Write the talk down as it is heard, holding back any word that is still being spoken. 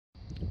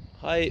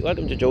Hi,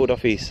 welcome to Joe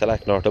Duffy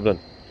Select North Dublin.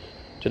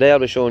 Today I'll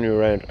be showing you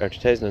around our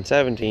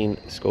 2017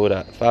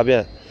 Skoda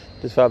Fabia.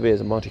 This Fabia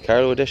is a Monte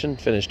Carlo edition,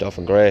 finished off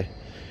in grey.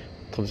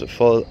 Comes with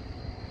full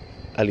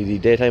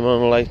LED daytime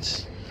running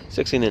lights,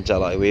 16-inch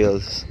alloy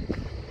wheels,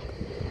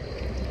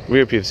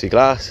 rear PVC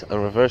glass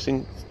and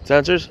reversing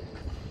sensors.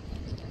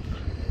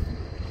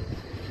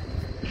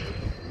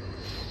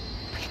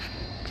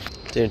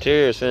 The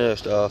interior is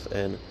finished off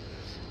in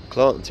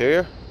cloth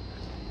interior,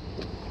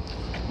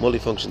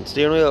 multifunction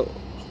steering wheel,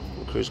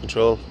 cruise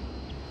control,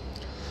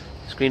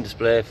 screen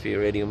display for your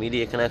radio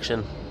media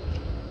connection,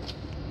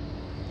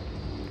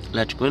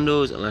 electric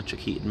windows,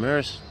 electric heated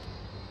mirrors,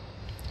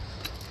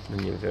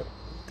 and you have your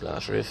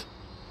glass roof.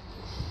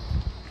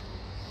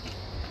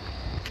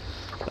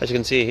 As you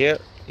can see here,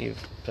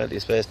 you've plenty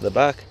of space in the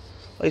back,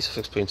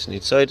 isofix points on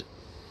each side.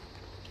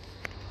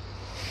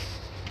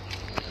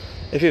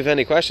 If you have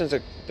any questions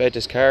about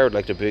this car or would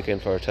like to book in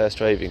for a test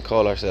drive, you can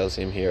call our sales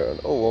team here on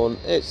 01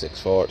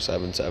 864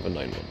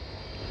 7791.